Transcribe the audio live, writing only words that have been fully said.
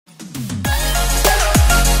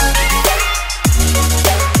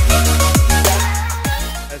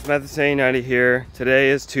Methane90 here. Today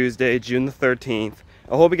is Tuesday, June the 13th.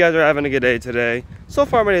 I hope you guys are having a good day today. So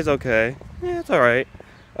far my day's okay. Yeah, it's alright.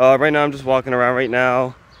 Right now I'm just walking around right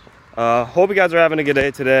now. Hope you guys are having a good day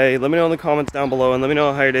today. Let me know in the comments down below and let me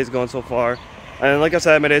know how your day's going so far. And like I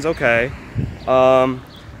said, my day's okay.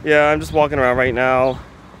 Yeah, I'm just walking around right now.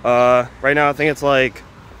 Right now I think it's like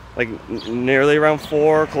nearly around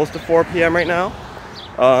 4, close to 4 p.m. right now.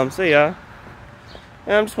 So yeah.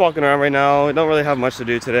 Yeah, I'm just walking around right now. I don't really have much to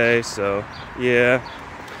do today, so yeah.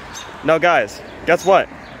 Now guys, guess what?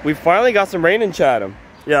 We finally got some rain in Chatham.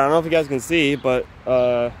 Yeah, I don't know if you guys can see, but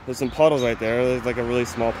there's some puddles right there. There's like a really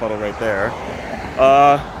small puddle right there.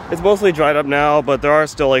 It's mostly dried up now, but there are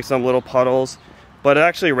still like some little puddles. But it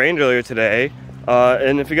actually rained earlier today.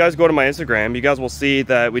 And if you guys go to my Instagram, you guys will see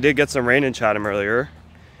that we did get some rain in Chatham earlier.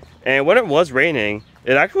 And when it was raining,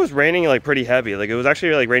 it actually was raining like pretty heavy. Like it was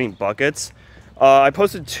actually like raining buckets. I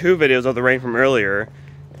posted 2 videos of the rain from earlier,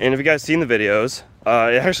 and if you guys seen the videos,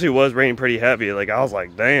 it actually was raining pretty heavy. Like I was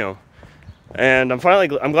like, damn. And I'm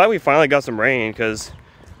glad we finally got some rain, because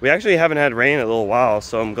we actually haven't had rain in a little while.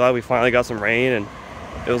 So I'm glad we finally got some rain, and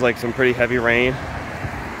it was like some pretty heavy rain.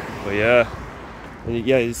 But yeah, and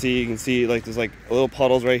yeah, you can see like there's like little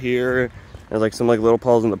puddles right here. There's like some like little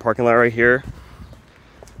puddles in the parking lot right here.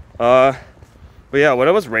 But yeah, when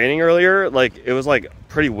it was raining earlier, like it was like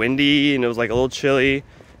pretty windy and it was like a little chilly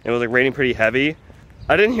and it was like raining pretty heavy.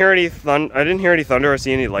 I didn't hear any thunder or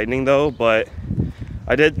see any lightning though, but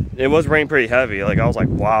it was raining pretty heavy. Like I was like,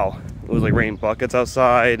 wow. It was like raining buckets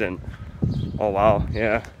outside, and oh wow,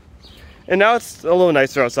 yeah. And now it's a little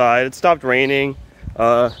nicer outside. It stopped raining.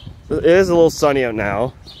 It is a little sunny out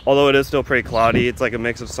now, although it is still pretty cloudy. It's like a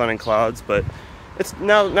mix of sun and clouds, but it's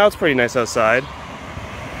now it's pretty nice outside.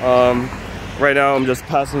 Right now I'm just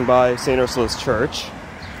passing by St. Ursula's Church.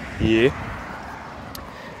 Yeah.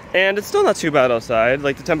 And it's still not too bad outside.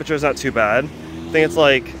 Like the temperature is not too bad. I think it's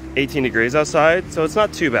like 18 degrees outside, so it's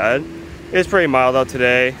not too bad. It's pretty mild out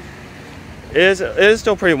today. It is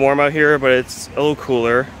still pretty warm out here, but it's a little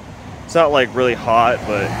cooler. It's not like really hot,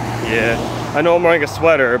 but yeah. I know I'm wearing a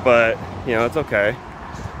sweater, but you know, it's okay.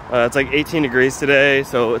 It's like 18 degrees today,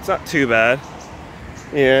 so it's not too bad.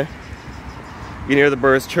 Yeah. You can hear the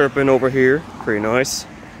birds chirping over here. Pretty nice.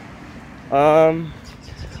 I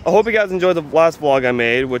hope you guys enjoyed the last vlog I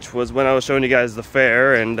made, which was when I was showing you guys the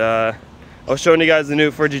fair, and I was showing you guys the new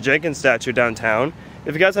Fergie Jenkins statue downtown.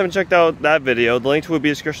 If you guys haven't checked out that video, the link to it will be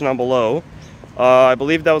in the description down below. I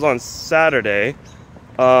believe that was on Saturday.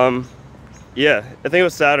 Yeah, I think it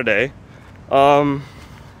was Saturday. I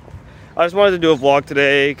just wanted to do a vlog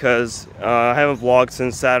today because I haven't vlogged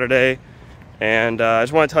since Saturday. And I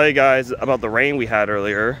just want to tell you guys about the rain we had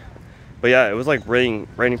earlier. But yeah, it was like raining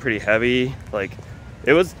pretty heavy. Like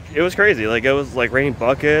it was crazy. Like it was like raining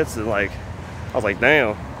buckets, and like I was like,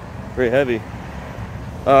 damn, pretty heavy.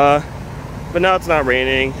 But now it's not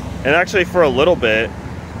raining. And actually for a little bit,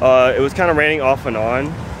 it was kind of raining off and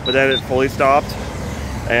on, but then it fully stopped.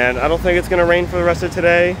 And I don't think it's gonna rain for the rest of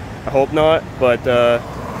today. I hope not. But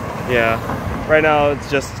yeah, right now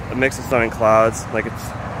it's just a mix of sun and clouds. Like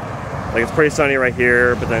it's pretty sunny right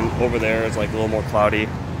here, but then over there it's like a little more cloudy.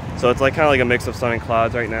 So it's like kind of like a mix of sun and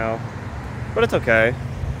clouds right now, but it's okay.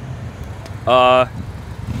 Yeah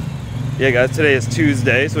guys, today is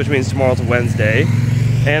Tuesday, so which means tomorrow's Wednesday.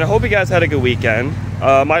 And I hope you guys had a good weekend.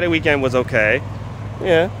 My weekend was okay.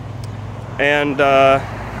 Yeah. And I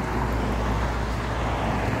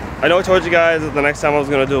know I told you guys that the next time I was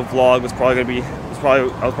gonna do a vlog was probably gonna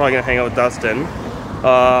hang out with Dustin.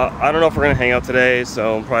 I don't know if we're gonna hang out today,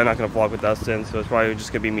 so I'm probably not gonna vlog with Dustin, so it's probably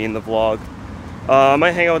just gonna be me in the vlog. I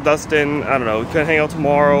might hang out with Dustin. I don't know, we could hang out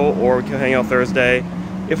tomorrow, or we could hang out Thursday.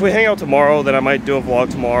 If we hang out tomorrow, then I might do a vlog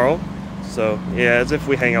tomorrow. So yeah, as if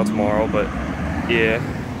we hang out tomorrow, but yeah.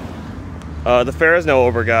 The fair is now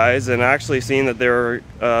over, guys, and I actually seen that they were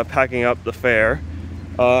packing up the fair.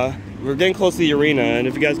 We're getting close to the arena, and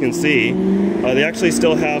if you guys can see, they actually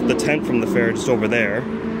still have the tent from the fair just over there.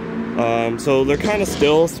 So they're kind of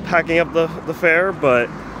still packing up the fair, but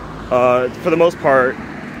for the most part,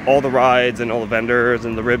 all the rides and all the vendors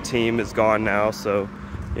and the rib team is gone now. So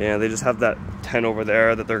yeah, they just have that tent over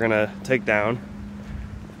there that they're gonna take down.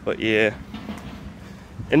 But yeah.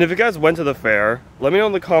 And if you guys went to the fair, let me know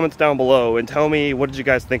in the comments down below and tell me, what did you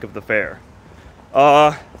guys think of the fair?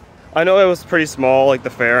 I know it was pretty small, like the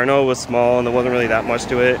fair. I know it was small and there wasn't really that much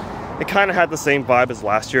to it. It kind of had the same vibe as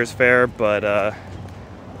last year's fair, but I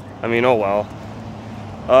mean, oh well.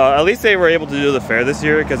 At least they were able to do the fair this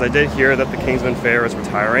year, because I did hear that the Kingsman Fair is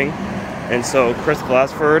retiring. And so Chris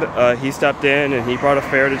Glassford, he stepped in and he brought a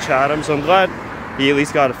fair to Chatham. So I'm glad he at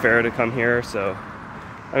least got a fair to come here. So,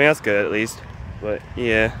 I mean, that's good at least. But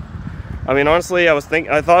yeah, I mean, honestly, I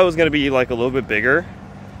thought it was gonna be like a little bit bigger,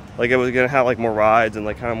 like it was gonna have like more rides and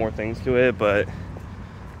like kind of more things to it, but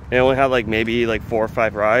it only had like maybe like 4 or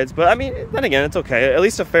 5 rides. But I mean, then again, it's okay. At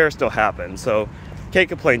least the fair still happened, so can't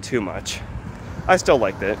complain too much. I still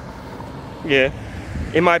liked it. Yeah,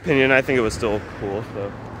 in my opinion, I think it was still cool.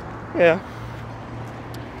 So yeah.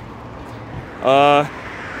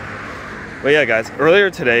 But yeah, guys, earlier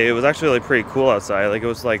today it was actually like pretty cool outside. Like it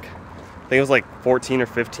was like, I think it was like 14 or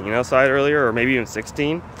 15 outside earlier, or maybe even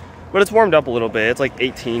 16. But it's warmed up a little bit. It's like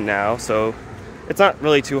 18 now, so it's not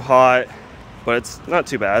really too hot, but it's not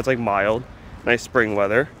too bad. It's like mild, nice spring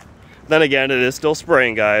weather. Then again, it is still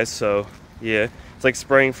spring, guys, so yeah. It's like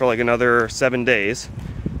spring for like another 7 days,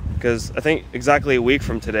 because I think exactly a week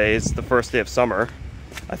from today is the first day of summer,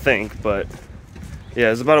 I think. But yeah,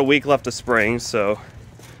 there's about a week left of spring, so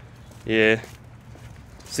yeah.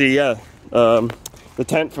 See, yeah, the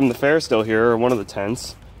tent from the fair is still here, or one of the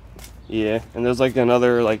tents. Yeah, and there's like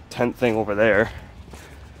another like tent thing over there.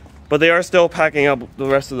 But they are still packing up the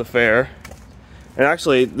rest of the fair. And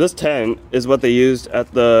actually, this tent is what they used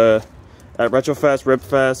at Retrofest,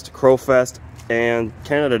 Ribfest, Crowfest, and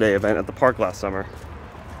Canada Day event at the park last summer.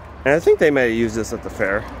 And I think they may have used this at the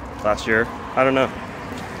fair last year. I don't know.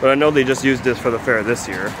 But I know they just used this for the fair this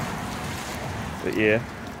year. But yeah.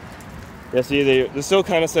 Yeah, see, they're still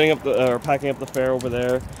kind of setting up or packing up the fair over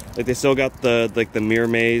there. Like they still got the mirror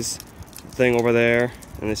maze thing over there,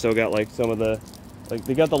 and they still got like some of the, like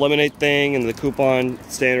they got the lemonade thing and the coupon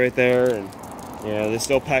stand right there, and yeah, they're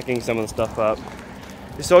still packing some of the stuff up.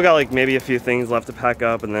 They still got like maybe a few things left to pack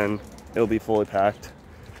up, and then it'll be fully packed.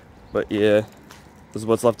 But yeah, this is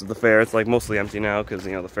what's left of the fair. It's like mostly empty now because,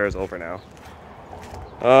 you know, the fair's over now.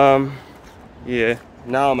 Yeah,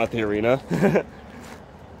 now I'm at the arena.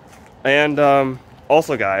 And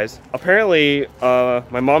also, guys, apparently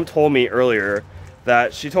my mom told me earlier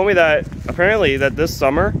that she told me that apparently that this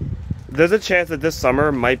summer there's a chance that this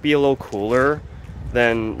summer might be a little cooler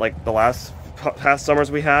than like the past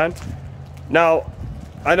summers we had. Now,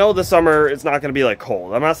 I know this summer it's not going to be like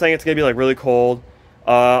cold. I'm not saying it's going to be like really cold.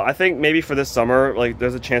 I think maybe for this summer, like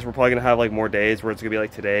there's a chance we're probably going to have like more days where it's going to be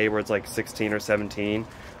like today, where it's like 16 or 17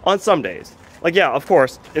 on some days. Like, yeah, of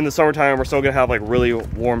course, in the summertime, we're still going to have, like, really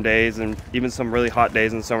warm days and even some really hot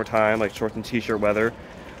days in the summertime, like shorts and t-shirt weather.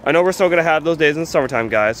 I know we're still going to have those days in the summertime,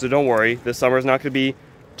 guys, so don't worry. This summer is not going to be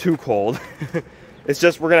too cold. It's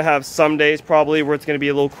just we're going to have some days probably where it's going to be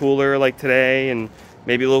a little cooler, like today, and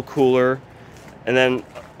maybe a little cooler. And then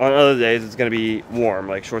on other days, it's going to be warm,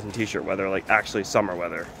 like shorts and t-shirt weather, like actually summer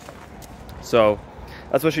weather. So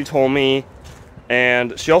that's what she told me.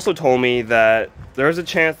 And she also told me that there's a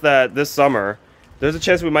chance that this summer, there's a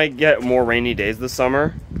chance we might get more rainy days this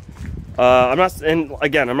summer. I'm not saying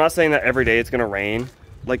that every day it's going to rain.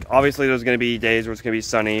 Like, obviously there's going to be days where it's going to be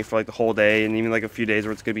sunny for like the whole day, and even like a few days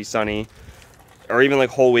where it's going to be sunny. Or even like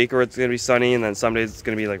whole week where it's going to be sunny, and then some days it's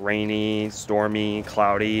going to be like rainy, stormy,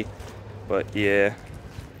 cloudy. But yeah.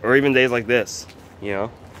 Or even days like this, you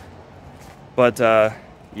know. But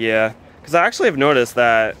yeah. Because I actually have noticed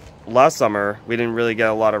that last summer we didn't really get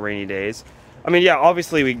a lot of rainy days. I mean, yeah,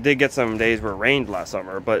 obviously we did get some days where it rained last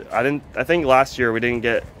summer, but I think last year we didn't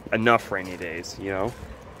get enough rainy days, you know.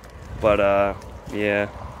 But yeah.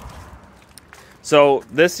 So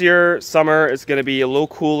this year summer is going to be a little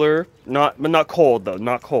cooler, but not cold though,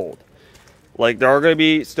 not cold. Like there are going to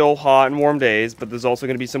be still hot and warm days, but there's also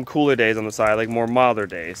going to be some cooler days on the side, like more milder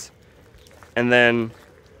days. And then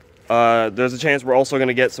there's a chance we're also going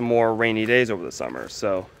to get some more rainy days over the summer.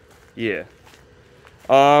 So, yeah.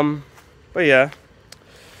 But yeah.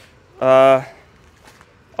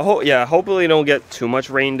 Hopefully don't get too much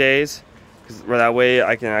rain days, because that way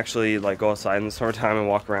I can actually like go outside in the summertime and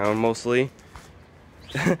walk around mostly.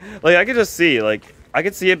 Like I could just see, like I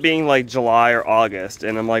could see it being like July or August,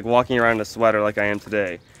 and I'm like walking around in a sweater like I am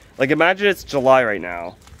today. Like imagine it's July right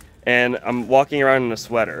now, and I'm walking around in a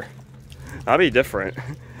sweater. That'd be different.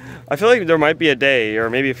 I feel like there might be a day, or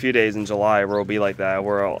maybe a few days in July where it'll be like that,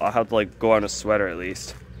 where I'll have to like go out in a sweater at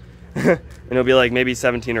least. And it'll be like maybe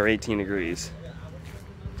 17 or 18 degrees.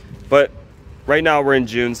 But right now we're in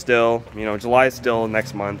June still. You know, July is still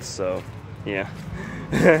next month, so yeah.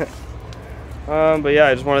 But yeah,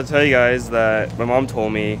 I just wanted to tell you guys that my mom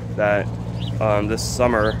told me that this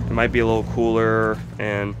summer it might be a little cooler,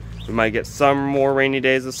 and we might get some more rainy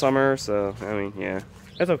days this summer. So I mean, yeah,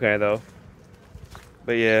 it's okay though.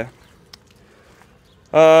 But yeah.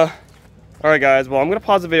 Alright guys, well I'm gonna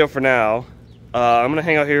pause the video for now. I'm gonna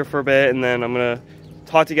hang out here for a bit, and then I'm gonna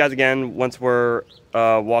talk to you guys again once we're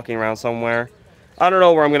walking around somewhere. I don't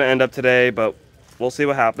know where I'm gonna end up today, but we'll see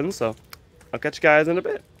what happens. So I'll catch you guys in a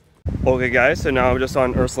bit. Okay guys, so now I'm just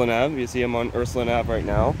on Ursuline Ave. You see I'm on Ursuline Ave right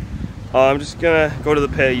now. I'm just gonna go to the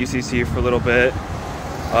pit at UCC for a little bit.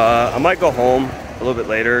 I might go home a little bit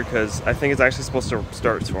later because I think it's actually supposed to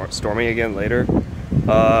start storming again later.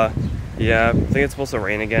 Yeah, I think it's supposed to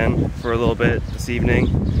rain again for a little bit this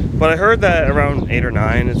evening. But I heard that around 8 or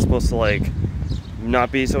 9 it's supposed to like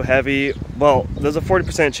not be so heavy. Well, there's a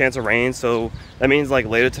 40% chance of rain, so that means like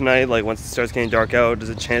later tonight, like once it starts getting dark out, there's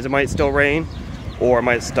a chance it might still rain, or it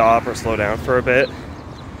might stop or slow down for a bit.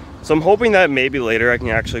 So I'm hoping that maybe later I can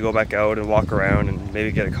actually go back out and walk around and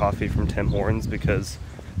maybe get a coffee from Tim Hortons because,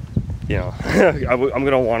 you know, I'm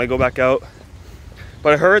gonna want to go back out.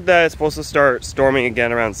 But I heard that it's supposed to start storming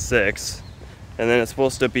again around 6, and then it's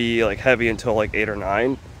supposed to be like heavy until like 8 or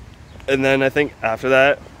 9, and then I think after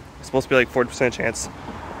that it's supposed to be like 40% chance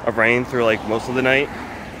of rain through like most of the night.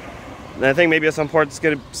 And I think maybe at some parts it's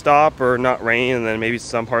gonna stop or not rain, and then maybe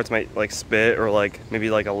some parts might like spit or like maybe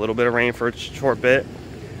like a little bit of rain for a short bit.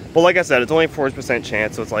 But like I said, it's only 40%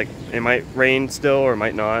 chance, so it's like it might rain still or it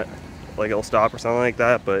might not, like it'll stop or something like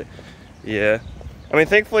that. But yeah, I mean,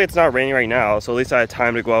 thankfully it's not raining right now, so at least I had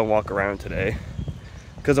time to go out and walk around today.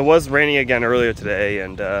 Because it was raining again earlier today,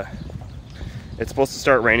 and it's supposed to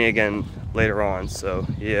start raining again later on, so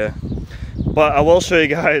yeah. But I will show you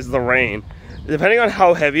guys the rain. Depending on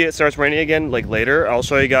how heavy it starts raining again, like later, I'll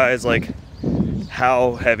show you guys like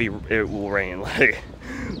how heavy it will rain. Like,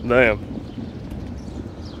 damn.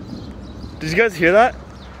 Did you guys hear that?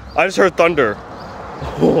 I just heard thunder.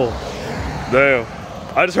 Oh, damn.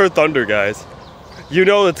 I just heard thunder, guys. You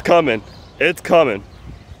know it's coming. It's coming.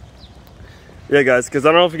 Yeah, guys, because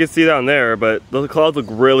I don't know if you can see down there, but the clouds look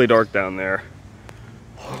really dark down there.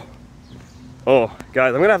 Oh,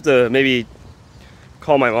 guys, I'm going to have to maybe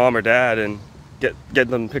call my mom or dad and get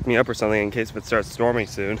them to pick me up or something in case if it starts storming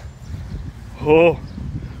soon. Oh,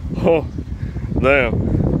 damn.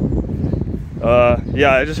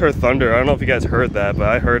 Yeah, I just heard thunder. I don't know if you guys heard that, but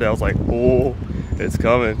I heard it. I was like, oh, it's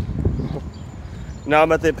coming. Now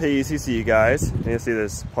I'm at the PUCC, you guys. And you see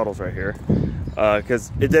there's puddles right here.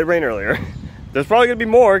 Because it did rain earlier. There's probably going to be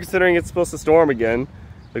more considering it's supposed to storm again.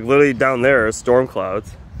 Like literally down there is storm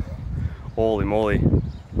clouds. Holy moly.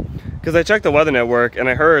 Because I checked the weather network and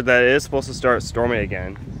I heard that it is supposed to start storming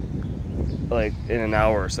again. Like in an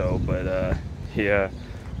hour or so. But yeah,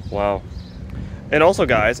 wow. And also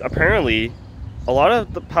guys, apparently a lot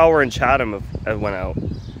of the power in Chatham have went out.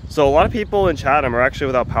 So a lot of people in Chatham are actually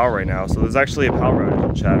without power right now. So there's actually a power outage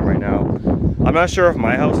in Chatham right now. I'm not sure if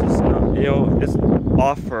my house is, you know, is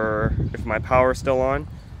off or if my power is still on,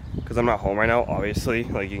 because I'm not home right now, obviously,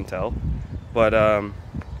 like you can tell. But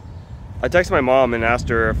I texted my mom and asked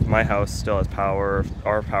her if my house still has power, if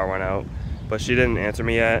our power went out, but she didn't answer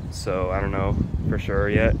me yet, so I don't know for sure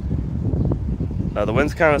yet. The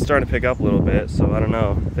wind's kind of starting to pick up a little bit, so I don't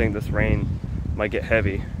know. I think this rain might get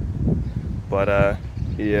heavy, but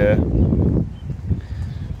yeah.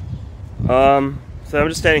 So I'm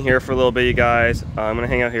just standing here for a little bit, you guys. I'm gonna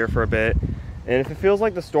hang out here for a bit, and if it feels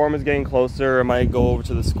like the storm is getting closer, I might go over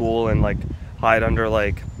to the school and like hide under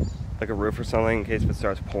like a roof or something in case if it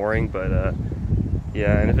starts pouring. But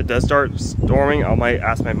yeah, and if it does start storming, I might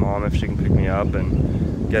ask my mom if she can pick me up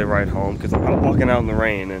and get a ride home, because I'm out walking out in the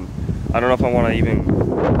rain and I don't know if I want to even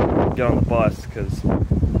get on the bus, because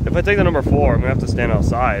if I take the number 4, I'm gonna have to stand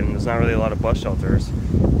outside and there's not really a lot of bus shelters.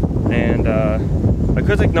 And I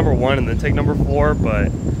could take number 1 and then take number 4,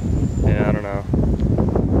 but yeah, I don't know.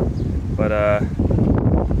 But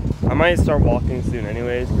I might start walking soon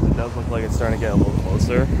anyways, because it does look like it's starting to get a little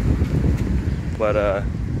closer. But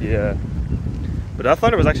yeah. But that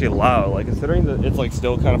thunder was actually loud, like considering that it's like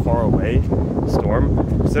still kind of far away, the storm,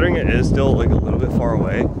 considering it is still like a little bit far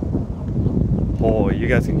away. Oh, you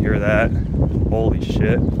guys can hear that. Holy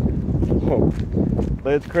shit. Oh.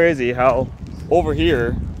 But it's crazy how over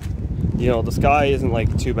here, you know, the sky isn't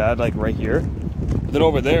like too bad, like right here. But then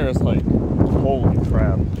over there, it's like, holy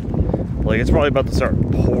crap. Like it's probably about to start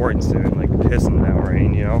pouring soon, like pissing down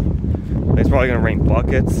rain, you know? Like, it's probably gonna rain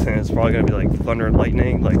buckets, and it's probably gonna be like thunder and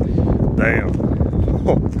lightning, like, damn.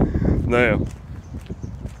 Damn.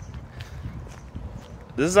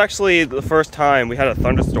 This is actually the first time we had a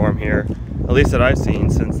thunderstorm here, at least that I've seen,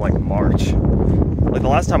 since like March. Like the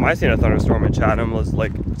last time I seen a thunderstorm in Chatham was,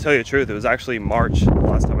 like, to tell you the truth, it was actually March the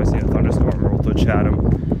last time I seen a thunderstorm roll through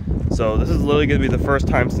Chatham. So this is literally gonna be the first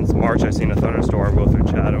time since March I've seen a thunderstorm go through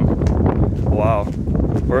Chatham. Wow.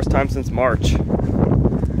 First time since March.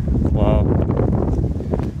 Wow.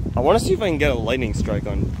 I want to see if I can get a lightning strike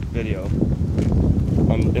on video,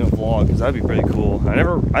 in a vlog, because that'd be pretty cool.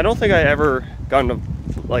 I don't think I ever gotten a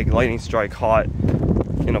like lightning strike caught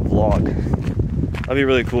in a vlog. That'd be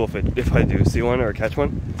really cool if I do see one or catch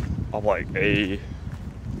one. I'm like, hey.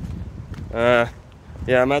 Yeah,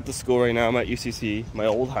 I'm at the school right now. I'm at UCC, my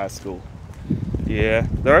old high school. Yeah,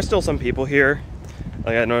 there are still some people here.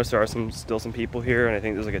 Like, I noticed there are still some people here, and I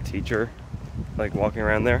think there's like a teacher like walking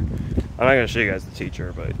around there. I'm not gonna show you guys the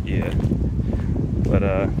teacher, but yeah.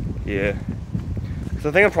 Yeah. So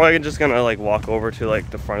I think I'm probably just gonna like walk over to like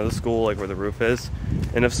the front of the school, like where the roof is.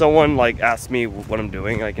 And if someone like asks me what I'm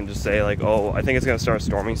doing, I can just say like, oh, I think it's gonna start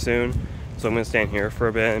storming soon, so I'm gonna stand here for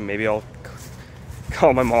a bit, and maybe I'll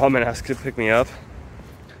call my mom and ask her to pick me up,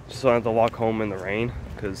 just so I don't have to walk home in the rain,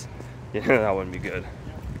 because yeah, that wouldn't be good.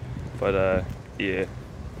 But yeah.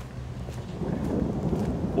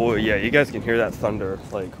 Oh yeah, you guys can hear that thunder,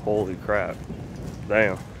 like holy crap.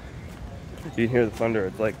 Damn. You can hear the thunder,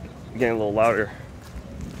 it's like getting a little louder.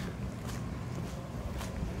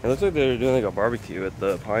 It looks like they're doing like a barbecue at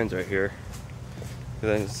the Pines right here.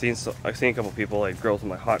 I've seen a couple people like grill some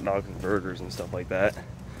like hot dogs and burgers and stuff like that.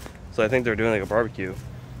 So I think they're doing like a barbecue.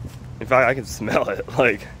 In fact, I can smell it.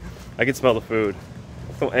 Like, I can smell the food.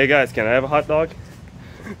 Oh, hey guys, can I have a hot dog?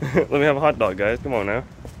 Let me have a hot dog, guys. Come on now.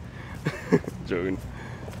 Joking.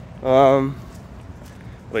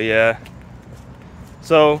 But yeah.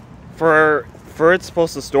 So for it's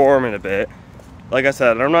supposed to storm in a bit. Like I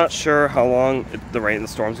said, I'm not sure how long the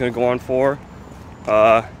storm's gonna go on for.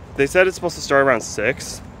 They said it's supposed to start around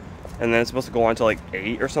 6, and then it's supposed to go on to like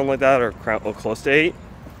 8 or something like that, or close to 8.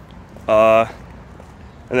 And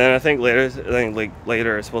then I think later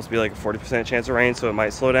it's supposed to be like a 40% chance of rain, so it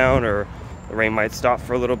might slow down, or the rain might stop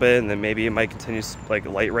for a little bit, and then maybe it might continue like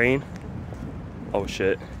light rain. Oh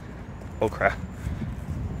shit! Oh crap!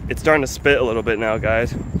 It's starting to spit a little bit now,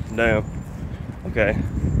 guys. No. Okay.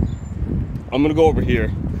 I'm gonna go over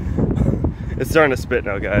here. It's starting to spit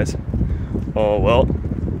now, guys. Oh well.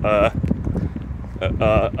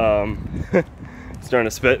 It's starting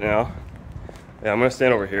to spit now. Yeah, I'm gonna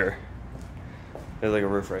stand over here. There's like a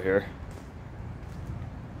roof right here.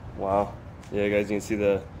 Wow. Yeah, guys, you can see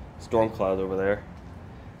the storm clouds over there.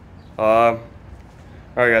 Alright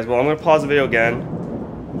guys, well I'm gonna pause the video again.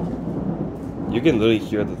 You can literally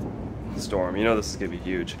hear the storm. You know this is gonna be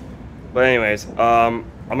huge. But anyways, I'm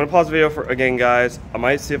gonna pause the video again, guys. I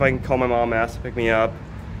might see if I can call my mom and ask to pick me up.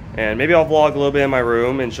 And maybe I'll vlog a little bit in my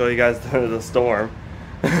room and show you guys the storm.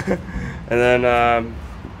 And then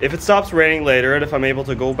if it stops raining later, and if I'm able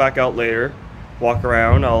to go back out later, walk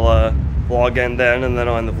around, I'll vlog again then, and then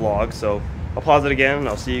I'll end the vlog. So I'll pause it again, and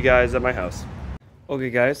I'll see you guys at my house. Okay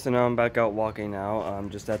guys, so now I'm back out walking now. I'm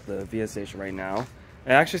just at the VS station right now.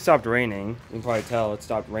 It actually stopped raining. You can probably tell it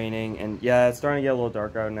stopped raining, and yeah, it's starting to get a little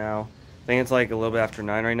dark out now. I think it's like a little bit after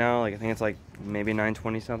 9 right now. Like I think it's like maybe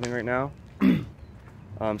 9:20 something right now.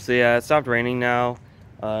 So yeah, it stopped raining now.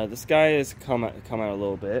 The sky has come out a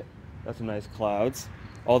little bit. That's some nice clouds.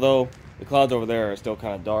 Although the clouds over there are still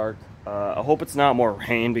kind of dark. I hope it's not more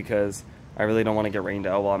rain, because I really don't want to get rained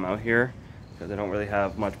out while I'm out here, because I don't really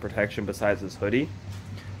have much protection besides this hoodie.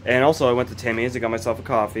 And also I went to Timmy's and got myself a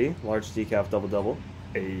coffee, large decaf double.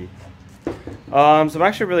 Hey. So I'm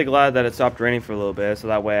actually really glad that it stopped raining for a little bit, so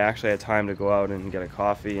that way I actually had time to go out and get a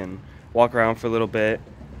coffee and walk around for a little bit.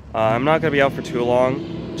 I'm not going to be out for too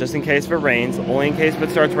long, just in case if it rains, only in case if it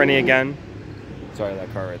starts raining again. Sorry,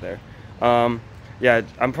 that car right there. Yeah,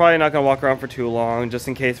 I'm probably not going to walk around for too long, just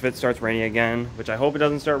in case if it starts raining again, which I hope it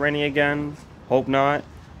doesn't start raining again. Hope not.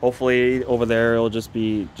 Hopefully over there it'll just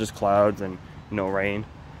be clouds and no rain.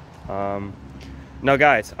 Now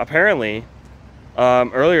guys, apparently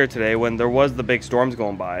earlier today when there was the big storms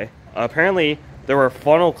going by, apparently there were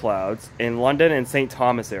funnel clouds in London and St.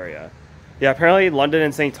 Thomas area. Yeah, apparently London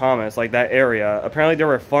and St. Thomas, like that area, apparently there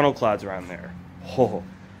were funnel clouds around there. Oh,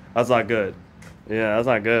 that's not good. Yeah, that's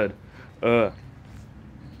not good.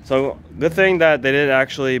 So good thing that they didn't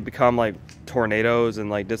actually become like tornadoes and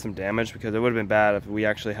like did some damage, because it would have been bad if we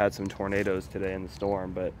actually had some tornadoes today in the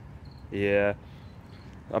storm. But yeah,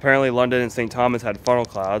 apparently London and St. Thomas had funnel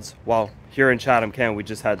clouds, while here in Chatham, Kent, we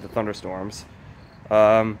just had the thunderstorms.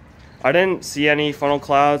 I didn't see any funnel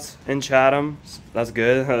clouds in Chatham. That's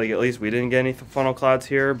good. Like, at least we didn't get any funnel clouds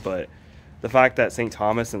here. But the fact that St.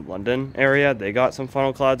 Thomas and London area, they got some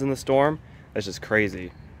funnel clouds in the storm, that's just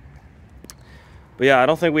crazy. But yeah, I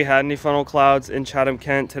don't think we had any funnel clouds in Chatham,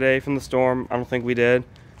 Kent today from the storm. I don't think we did,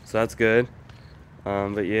 so that's good.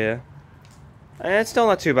 But yeah, and it's still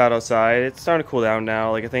not too bad outside. It's starting to cool down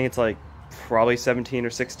now. Like I think it's like probably 17 or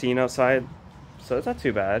 16 outside, so it's not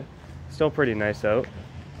too bad. Still pretty nice out.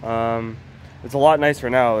 It's a lot nicer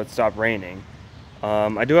now it stopped raining.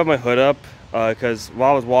 I do have my hood up because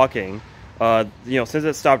while I was walking, you know, since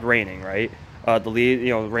it stopped raining, right, the leaves, you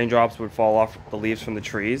know, raindrops would fall off the leaves from the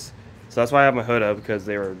trees. So that's why I have my hood up, because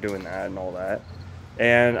they were doing that and all that.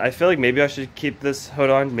 And I feel like maybe I should keep this hood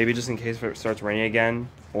on, maybe just in case it starts raining again.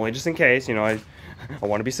 Only just in case, you know, I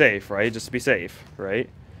want to be safe, right? Just to be safe, right?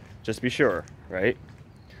 Just to be sure, right?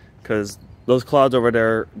 Because those clouds over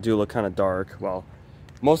there do look kind of dark. Well,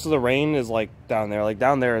 most of the rain is like down there. Like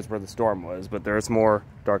down there is where the storm was, but there's more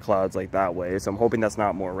dark clouds like that way. So I'm hoping that's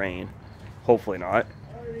not more rain. Hopefully not.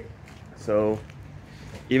 So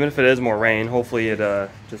even if it is more rain, hopefully it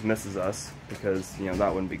just misses us, because, you know,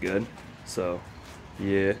 that wouldn't be good. So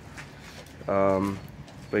yeah.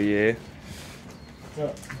 But yeah.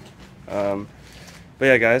 But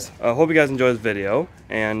yeah, guys, hope you guys enjoyed this video,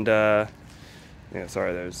 and yeah,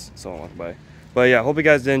 sorry, there's someone walking by. But yeah, hope you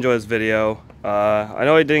guys did enjoy this video. I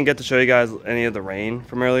know I didn't get to show you guys any of the rain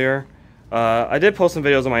from earlier. I did post some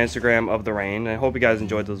videos on my Instagram of the rain, and I hope you guys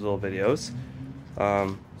enjoyed those little videos.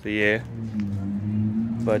 So yeah.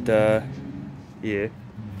 But yeah.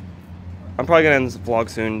 I'm probably gonna end this vlog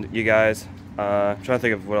soon, you guys. I'm trying to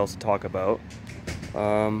think of what else to talk about.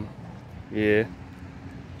 Yeah.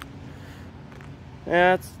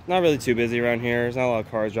 Yeah, it's not really too busy around here. There's not a lot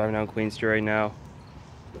of cars driving down Queen Street right now.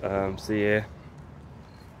 So yeah.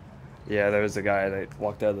 Yeah, there was a guy that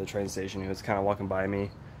walked out of the train station. He was kind of walking by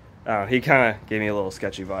me. He kind of gave me a little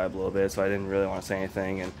sketchy vibe a little bit, so I didn't really want to say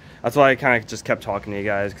anything. And that's why I kind of just kept talking to you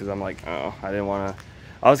guys, because I'm like, oh, I didn't want to.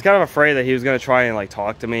 I was kind of afraid that he was going to try and like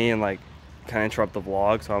talk to me and like kind of interrupt the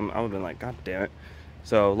vlog, so I would have been like, God damn it.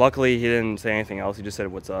 So luckily he didn't say anything else. He just said,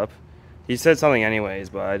 what's up? He said something anyways,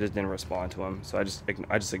 but I just didn't respond to him, so I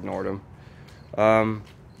just ignored him. I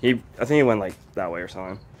think he went like that way or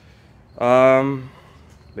something.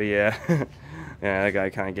 But yeah. Yeah, that guy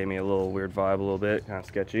kind of gave me a little weird vibe, a little bit, kind of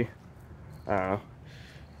sketchy. I don't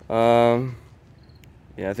know.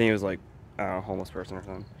 Yeah, I think he was like, I don't know, homeless person or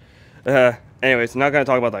something. Anyways, not gonna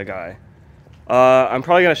talk about that guy. I'm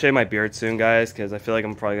probably gonna shave my beard soon, guys, because I feel like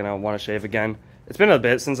I'm probably gonna want to shave again. It's been a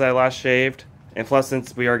bit since I last shaved, and plus,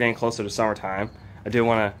 since we are getting closer to summertime, I do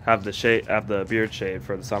want to have the beard shaved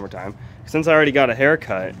for the summertime. Since I already got a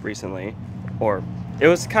haircut recently, or it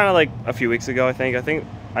was kind of like a few weeks ago, I think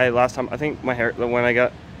when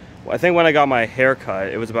I got my haircut,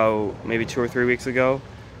 it was about maybe 2 or 3 weeks ago.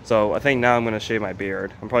 So I think now I'm gonna shave my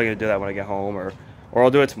beard. I'm probably gonna do that when I get home, or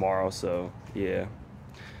I'll do it tomorrow. So yeah.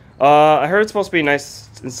 I heard it's supposed to be nice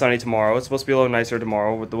and sunny tomorrow. It's supposed to be a little nicer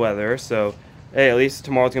tomorrow with the weather. So hey, at least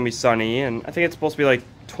tomorrow's gonna be sunny, and I think it's supposed to be like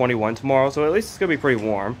 21 tomorrow. So at least it's gonna be pretty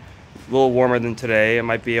warm, a little warmer than today. I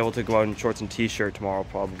might be able to go out in shorts and t-shirt tomorrow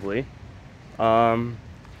probably.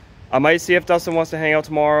 I might see if Dustin wants to hang out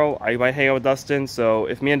tomorrow. I might hang out with Dustin. So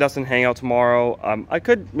if me and Dustin hang out tomorrow, I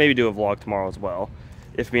could maybe do a vlog tomorrow as well,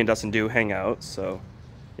 if me and Dustin do hang out. So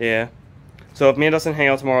yeah. So if me and Dustin hang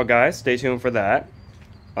out tomorrow, guys, stay tuned for that.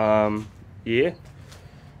 Yeah.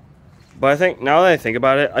 But I think, now that I think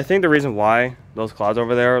about it, I think the reason why those clouds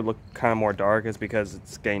over there look kind of more dark is because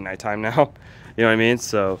it's getting nighttime now. You know what I mean?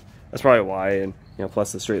 So that's probably why. And you know,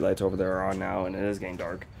 plus the street lights over there are on now, and it is getting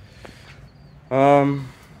dark.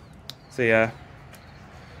 So yeah.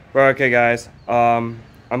 Well, okay, guys. I'm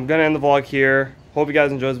gonna end the vlog here. Hope you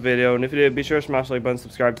guys enjoyed this video, and if you did, be sure to smash the like button,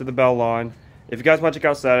 subscribe to the bell on. If you guys want to check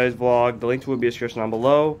out Saturday's vlog, the link to it will be in the description down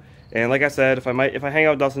below. And like I said, if I hang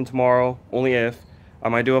out with Dustin tomorrow, only if, I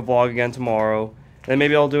might do a vlog again tomorrow. And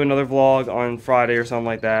maybe I'll do another vlog on Friday or something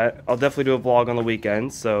like that. I'll definitely do a vlog on the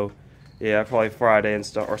weekends, so yeah, probably Friday and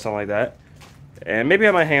stuff or something like that. And maybe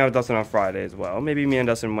I might hang out with Dustin on Friday as well. Maybe me and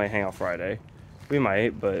Dustin might hang out Friday. We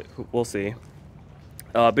might, but we'll see.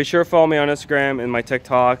 Be sure to follow me on Instagram and my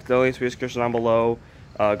TikTok. The links will be in the description down below.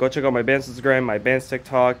 Go check out my band's Instagram, my band's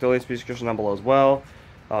TikTok. The links will be in the description down below as well.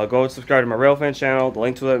 Go subscribe to my Railfan channel. The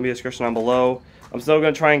link to that will be in the description down below. I'm still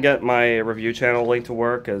going to try and get my review channel link to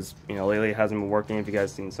work, because, you know, lately it hasn't been working. If you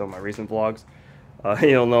guys seen some of my recent vlogs,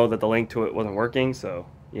 you'll know that the link to it wasn't working. So,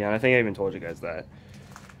 yeah, and I think I even told you guys that.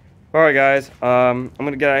 Alright, guys. I'm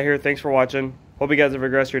going to get out of here. Thanks for watching. Hope you guys have a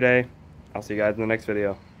good rest of your day. I'll see you guys in the next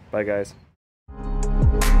video. Bye, guys.